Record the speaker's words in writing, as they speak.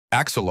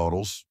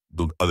Axolotls,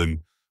 the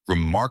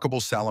remarkable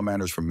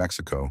salamanders from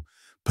Mexico,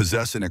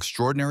 possess an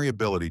extraordinary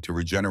ability to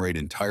regenerate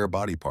entire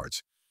body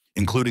parts,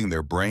 including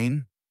their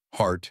brain,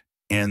 heart,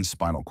 and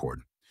spinal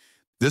cord.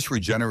 This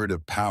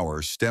regenerative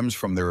power stems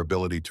from their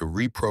ability to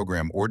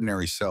reprogram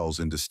ordinary cells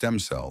into stem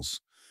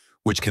cells,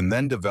 which can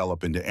then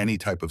develop into any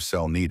type of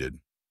cell needed.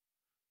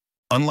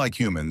 Unlike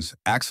humans,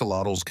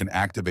 axolotls can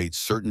activate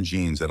certain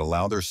genes that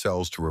allow their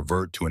cells to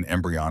revert to an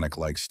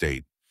embryonic-like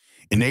state,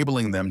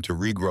 enabling them to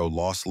regrow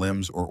lost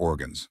limbs or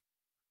organs.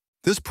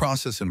 This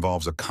process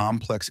involves a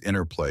complex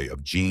interplay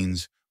of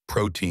genes,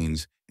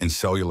 proteins, and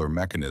cellular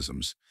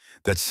mechanisms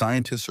that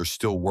scientists are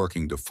still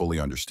working to fully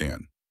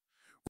understand.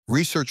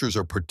 Researchers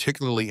are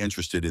particularly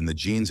interested in the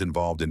genes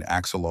involved in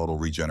axolotl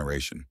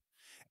regeneration,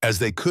 as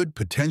they could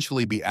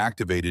potentially be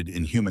activated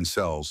in human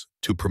cells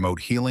to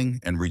promote healing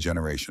and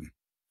regeneration.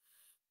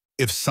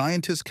 If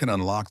scientists can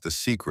unlock the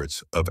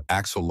secrets of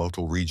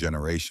axolotl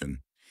regeneration,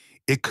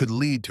 it could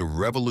lead to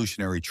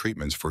revolutionary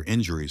treatments for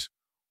injuries,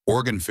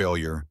 organ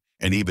failure,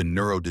 and even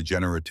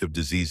neurodegenerative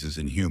diseases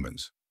in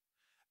humans.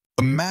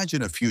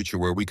 Imagine a future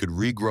where we could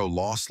regrow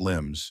lost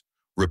limbs,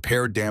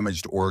 repair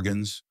damaged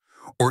organs,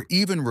 or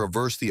even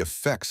reverse the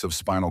effects of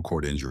spinal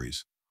cord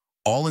injuries,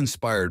 all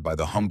inspired by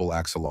the humble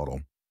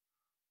axolotl.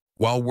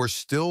 While we're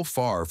still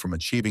far from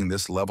achieving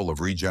this level of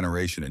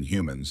regeneration in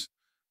humans,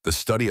 the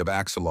study of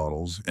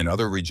axolotls and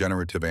other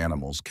regenerative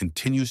animals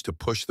continues to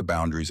push the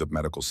boundaries of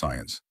medical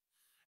science.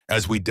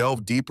 As we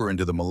delve deeper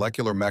into the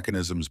molecular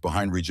mechanisms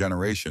behind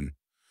regeneration,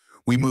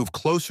 we move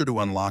closer to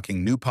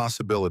unlocking new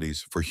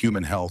possibilities for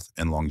human health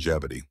and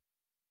longevity.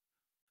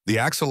 The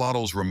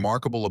axolotl's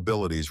remarkable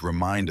abilities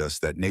remind us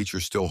that nature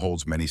still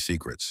holds many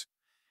secrets,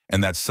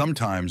 and that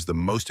sometimes the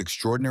most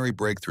extraordinary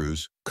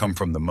breakthroughs come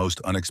from the most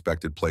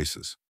unexpected places.